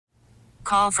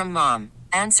call from mom.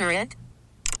 Answer it.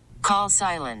 Call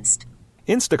silenced.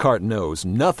 Instacart knows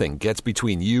nothing gets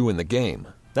between you and the game.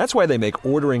 That's why they make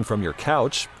ordering from your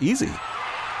couch easy.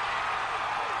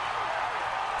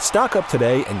 Stock up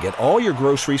today and get all your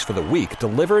groceries for the week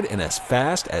delivered in as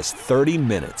fast as 30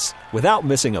 minutes without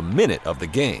missing a minute of the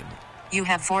game. You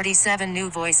have 47 new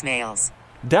voicemails.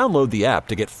 Download the app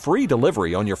to get free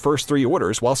delivery on your first 3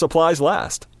 orders while supplies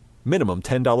last. Minimum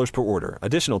 $10 per order.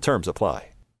 Additional terms apply.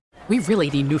 We really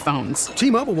need new phones.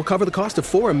 T-Mobile will cover the cost of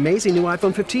 4 amazing new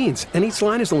iPhone 15s, and each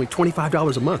line is only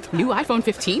 $25 a month. New iPhone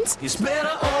 15s? It's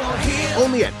better over here.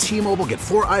 Only at T-Mobile, get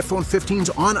 4 iPhone 15s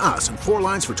on us and 4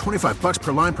 lines for $25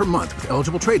 per line per month with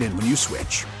eligible trade-in when you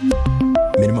switch.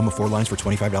 Minimum of 4 lines for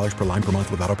 $25 per line per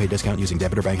month with autopay discount using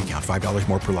debit or bank account. $5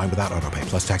 more per line without autopay,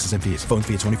 plus taxes and fees. Phone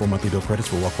fee at 24 monthly bill credits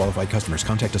for well-qualified customers.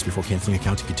 Contact us before canceling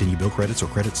account to continue bill credits or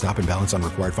credit stop and balance on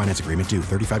required finance agreement due.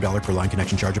 $35 per line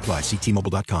connection charge applies. See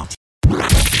T-Mobile.com.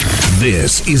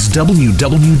 This is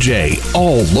WWJ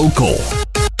All Local.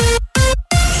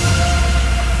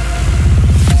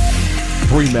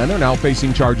 3 men are now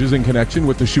facing charges in connection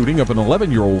with the shooting of an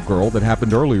 11-year-old girl that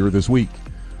happened earlier this week.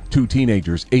 2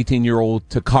 teenagers, 18-year-old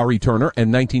Takari Turner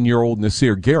and 19-year-old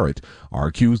Nasir Garrett, are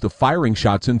accused of firing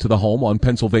shots into the home on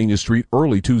Pennsylvania Street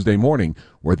early Tuesday morning,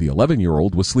 where the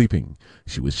 11-year-old was sleeping.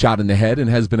 She was shot in the head and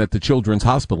has been at the Children's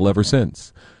Hospital ever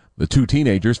since. The 2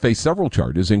 teenagers face several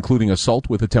charges, including assault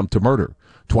with attempt to murder.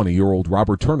 20-year-old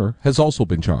Robert Turner has also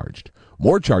been charged.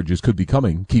 More charges could be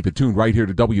coming. Keep it tuned right here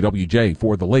to WWJ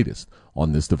for the latest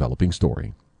on this developing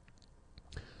story.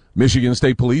 Michigan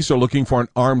State Police are looking for an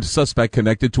armed suspect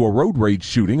connected to a road rage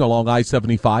shooting along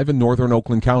I-75 in Northern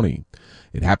Oakland County.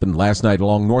 It happened last night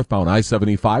along northbound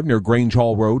I-75 near Grange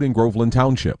Hall Road in Groveland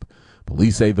Township.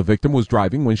 Police say the victim was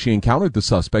driving when she encountered the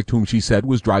suspect, whom she said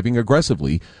was driving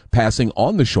aggressively, passing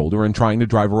on the shoulder and trying to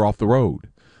drive her off the road.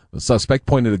 The suspect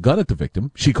pointed a gun at the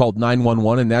victim. She called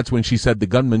 911, and that's when she said the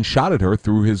gunman shot at her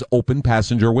through his open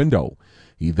passenger window.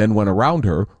 He then went around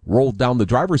her, rolled down the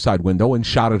driver's side window, and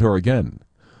shot at her again.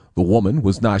 The woman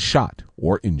was not shot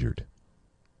or injured.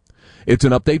 It's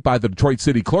an update by the Detroit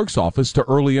City Clerk's office to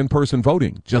early in-person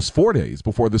voting, just 4 days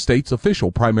before the state's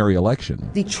official primary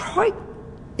election. Detroit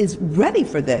is ready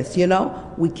for this,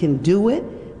 We can do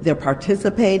it. They're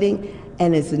participating,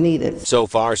 and it's needed. So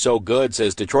far, so good,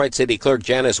 says Detroit City Clerk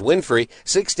Janice Winfrey,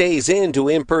 6 days into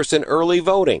in-person early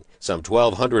voting. Some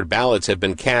 1,200 ballots have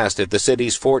been cast at the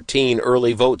city's 14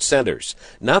 early vote centers.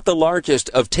 Not the largest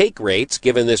of take rates,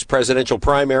 given this presidential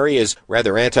primary is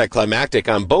rather anticlimactic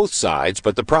on both sides,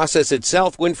 but the process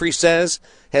itself, Winfrey says,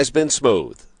 has been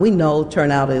smooth. We know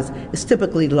turnout is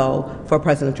typically low for a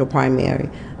presidential primary.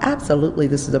 Absolutely,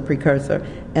 this is a precursor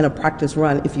and a practice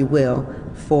run, if you will,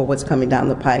 for what's coming down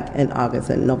the pike in August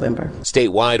and November.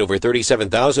 Statewide, over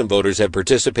 37,000 voters have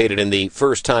participated in the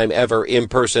first-time ever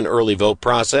in-person early vote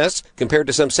process, compared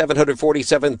to some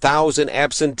 747,000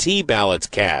 absentee ballots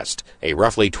cast, a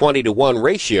roughly 20-to-1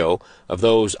 ratio of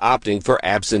those opting for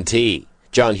absentee.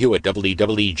 John Hewitt,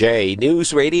 WWJ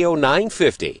News Radio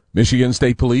 950. Michigan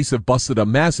State Police have busted a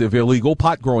massive illegal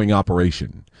pot growing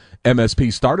operation.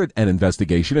 MSP started an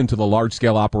investigation into the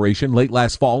large-scale operation late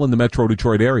last fall in the Metro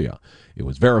Detroit area. It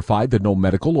was verified that no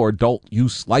medical or adult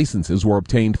use licenses were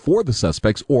obtained for the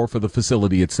suspects or for the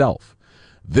facility itself.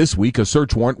 This week, a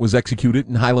search warrant was executed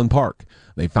in Highland Park.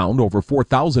 They found over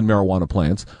 4,000 marijuana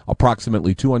plants,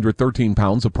 approximately 213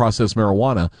 pounds of processed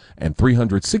marijuana, and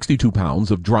 362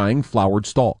 pounds of drying flowered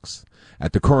stalks.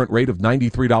 At the current rate of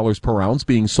 $93 per ounce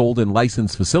being sold in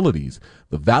licensed facilities,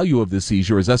 the value of this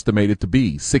seizure is estimated to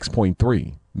be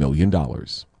 $6.3 million.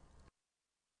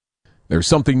 There's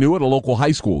something new at a local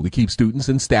high school to keep students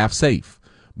and staff safe.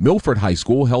 Milford High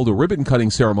School held a ribbon-cutting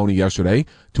ceremony yesterday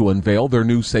to unveil their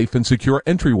new safe and secure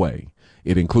entryway.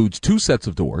 It includes 2 sets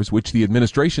of doors, which the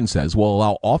administration says will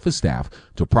allow office staff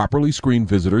to properly screen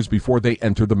visitors before they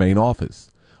enter the main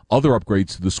office. Other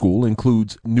upgrades to the school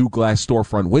includes new glass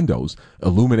storefront windows,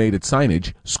 illuminated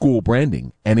signage, school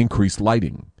branding, and increased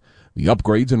lighting. The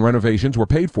upgrades and renovations were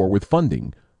paid for with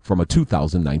funding from a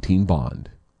 2019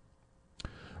 bond.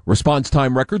 Response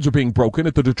time records are being broken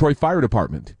at the Detroit Fire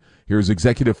Department. Here's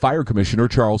Executive Fire Commissioner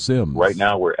Charles Sims. Right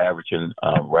now, we're averaging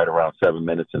right around 7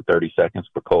 minutes and 30 seconds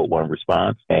for Code 1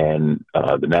 response, and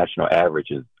the national average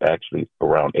is actually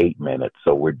around 8 minutes.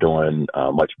 So we're doing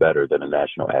much better than the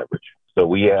national average. So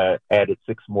we added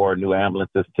 6 more new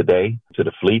ambulances today to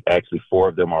the fleet. Actually, 4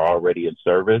 of them are already in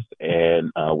service, and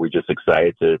we're just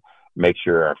excited to make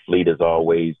sure our fleet is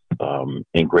always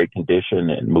in great condition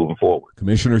and moving forward.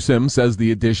 Commissioner Sims says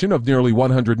the addition of nearly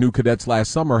 100 new cadets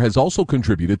last summer has also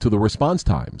contributed to the response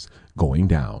times going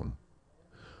down.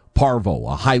 Parvo,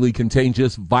 a highly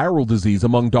contagious viral disease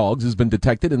among dogs, has been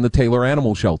detected in the Taylor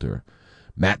Animal Shelter.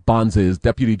 Matt Bonza is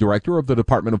deputy director of the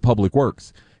Department of Public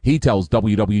Works. He tells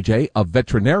WWJ a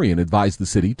veterinarian advised the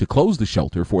city to close the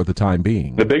shelter for the time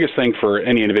being. The biggest thing for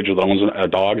any individual that owns a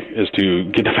dog is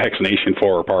to get the vaccination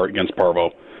against parvo.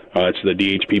 It's the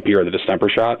DHPP or the distemper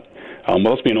shot.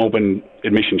 Will this be an open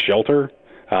admission shelter?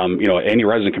 Any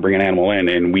resident can bring an animal in,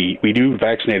 and we do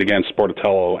vaccinate against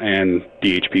Bordetella and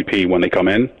DHPP when they come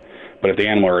in. But if the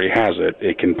animal already has it,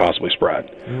 it can possibly spread.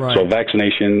 Right. So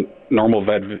vaccination, normal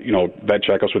vet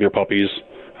checkups with your puppies,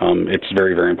 it's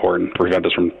very, very important to prevent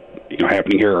this from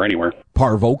happening here or anywhere.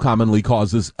 Parvo commonly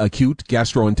causes acute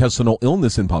gastrointestinal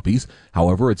illness in puppies.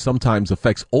 However, it sometimes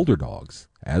affects older dogs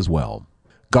as well.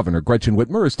 Governor Gretchen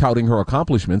Whitmer is touting her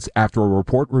accomplishments after a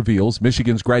report reveals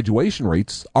Michigan's graduation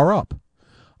rates are up.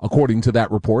 According to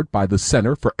that report by the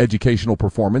Center for Educational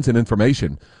Performance and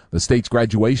Information, the state's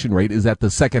graduation rate is at the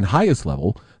second highest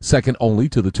level, second only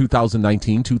to the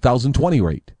 2019-2020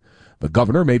 rate. The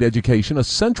governor made education a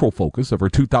central focus of her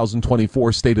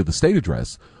 2024 State of the State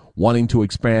address, wanting to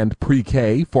expand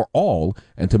pre-K for all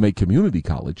and to make community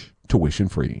college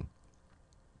tuition-free.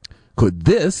 Could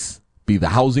this be the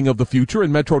housing of the future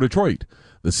in Metro Detroit?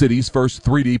 The city's first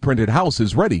 3D printed house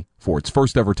is ready for its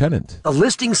first ever tenant. The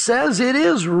listing says it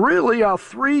is really a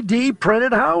 3D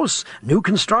printed house. New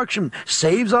construction,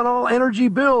 saves on all energy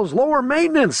bills, lower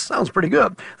maintenance. Sounds pretty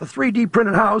good. The 3D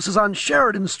printed house is on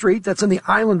Sheridan Street. That's in the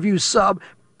Island View sub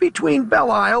between Belle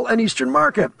Isle and Eastern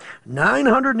Market.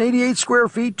 988 square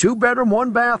feet, 2-bedroom,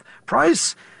 1-bath.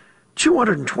 Price,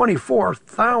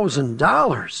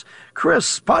 $224,000.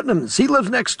 Chris Putnam, he lives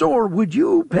next door. Would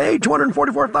you pay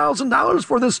 $244,000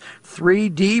 for this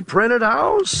 3D printed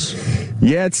house?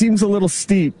 Yeah, it seems a little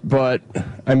steep, but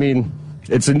I mean,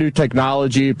 it's a new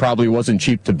technology. It probably wasn't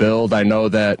cheap to build. I know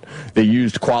that they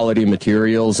used quality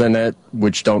materials in it,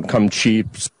 which don't come cheap.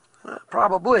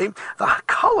 Probably. The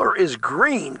color is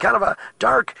green, kind of a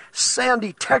dark,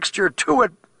 sandy texture to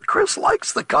it. Chris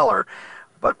likes the color,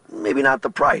 but maybe not the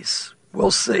price.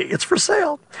 We'll see. It's for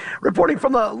sale. Reporting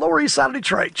from the Lower East Side of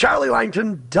Detroit, Charlie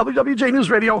Langton, WWJ News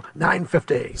Radio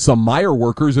 950. Some Meijer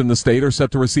workers in the state are set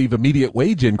to receive immediate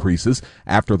wage increases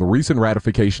after the recent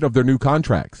ratification of their new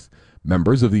contracts.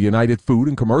 Members of the United Food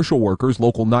and Commercial Workers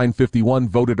Local 951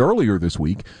 voted earlier this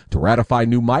week to ratify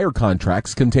new Meijer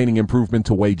contracts containing improvement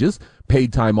to wages,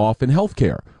 paid time off, and health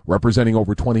care, representing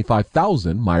over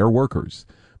 25,000 Meijer workers.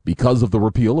 Because of the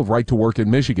repeal of right to work in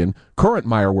Michigan, current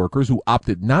Meijer workers who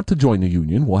opted not to join the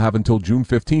union will have until June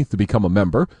 15th to become a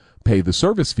member, pay the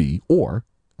service fee, or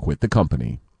quit the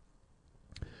company.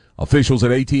 Officials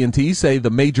at AT&T say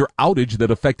the major outage that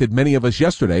affected many of us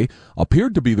yesterday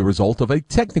appeared to be the result of a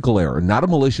technical error, not a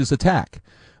malicious attack.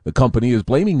 The company is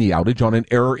blaming the outage on an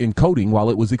error in coding while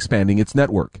it was expanding its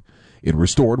network. It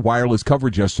restored wireless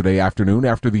coverage yesterday afternoon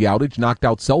after the outage knocked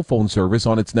out cell phone service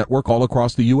on its network all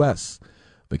across the U.S.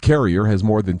 The carrier has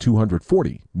more than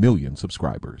 240 million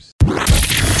subscribers.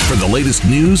 For the latest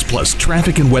news plus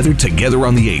traffic and weather together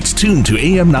on the 8s, tune to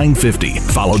AM 950.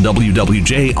 Follow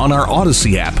WWJ on our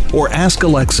Odyssey app or ask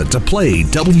Alexa to play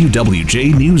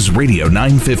WWJ News Radio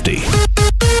 950.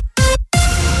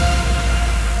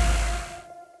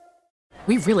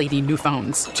 We really need new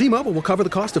phones. T-Mobile will cover the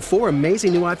cost of 4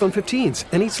 amazing new iPhone 15s,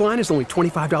 and each line is only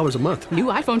 $25 a month. New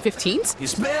iPhone 15s?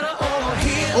 It's better over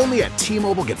here. Only at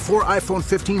T-Mobile, get 4 iPhone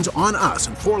 15s on us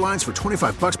and 4 lines for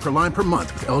 $25 per line per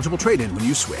month with eligible trade-in when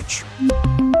you switch.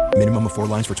 Minimum of 4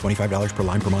 lines for $25 per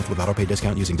line per month with autopay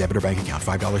discount using debit or bank account.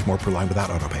 $5 more per line without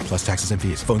autopay, plus taxes and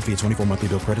fees. Phone fee at 24 monthly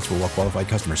bill credits for well-qualified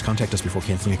customers. Contact us before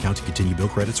canceling account to continue bill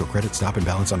credits or credit stop and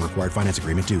balance on required finance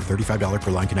agreement due. $35 per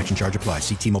line connection charge applies.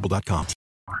 See T-Mobile.com.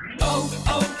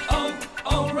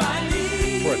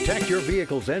 O'Reilly. Protect your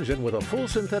vehicle's engine with a full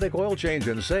synthetic oil change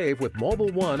and save with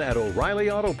Mobil 1 at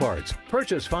O'Reilly Auto Parts.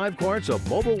 Purchase 5 quarts of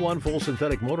Mobil 1 full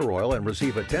synthetic motor oil and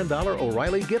receive a $10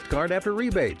 O'Reilly gift card after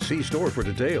rebate. See store for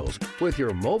details. With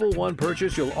your Mobil 1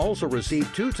 purchase, you'll also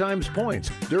receive 2 times points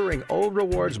during O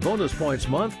Rewards Bonus Points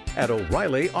Month at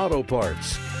O'Reilly Auto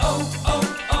Parts.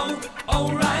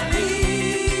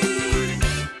 O'Reilly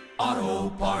Auto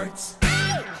Parts.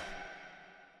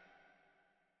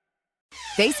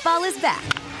 Baseball is back,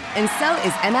 and so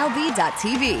is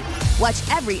MLB.tv. Watch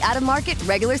every out-of-market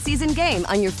regular season game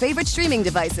on your favorite streaming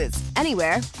devices,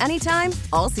 anywhere, anytime,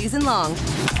 all season long.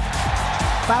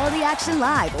 Follow the action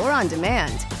live or on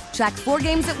demand. Track 4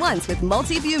 games at once with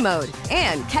multi-view mode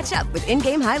and catch up with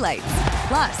in-game highlights.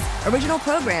 Plus, original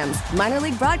programs, minor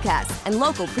league broadcasts, and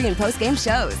local pre- and post-game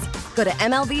shows. Go to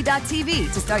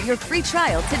MLB.tv to start your free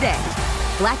trial today.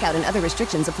 Blackout and other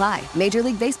restrictions apply. Major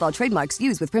League Baseball trademarks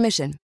used with permission.